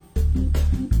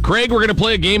Craig, we're going to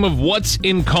play a game of What's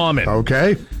in Common.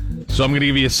 Okay. So I'm going to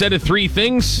give you a set of 3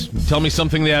 things. Tell me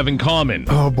something they have in common.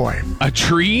 Oh, boy. A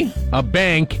tree, a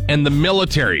bank, and the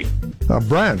military. A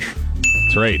branch.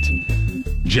 That's right.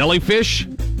 Jellyfish,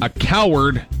 a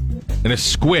coward, and a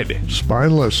squid.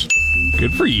 Spineless.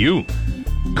 Good for you.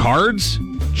 Cards,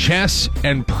 chess,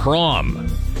 and prom.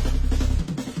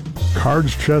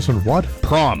 Cards, chess, and what?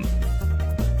 Prom.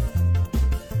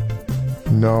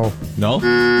 No. No?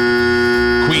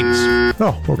 Queens.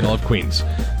 Oh, We okay. all have queens.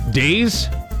 Days,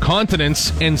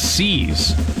 continents, and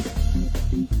seas.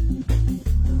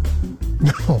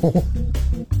 No.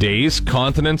 Days,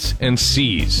 continents, and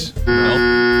seas.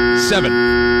 No. 7.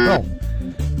 Oh.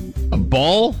 A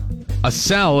ball, a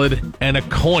salad, and a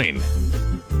coin.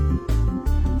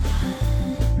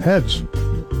 Heads.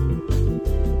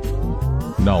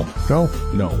 No. No.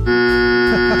 No.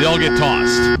 They all get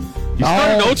tossed. You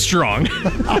started out strong. The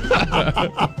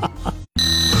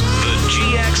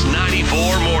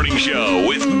GX94 Morning Show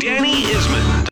with Danny Isman.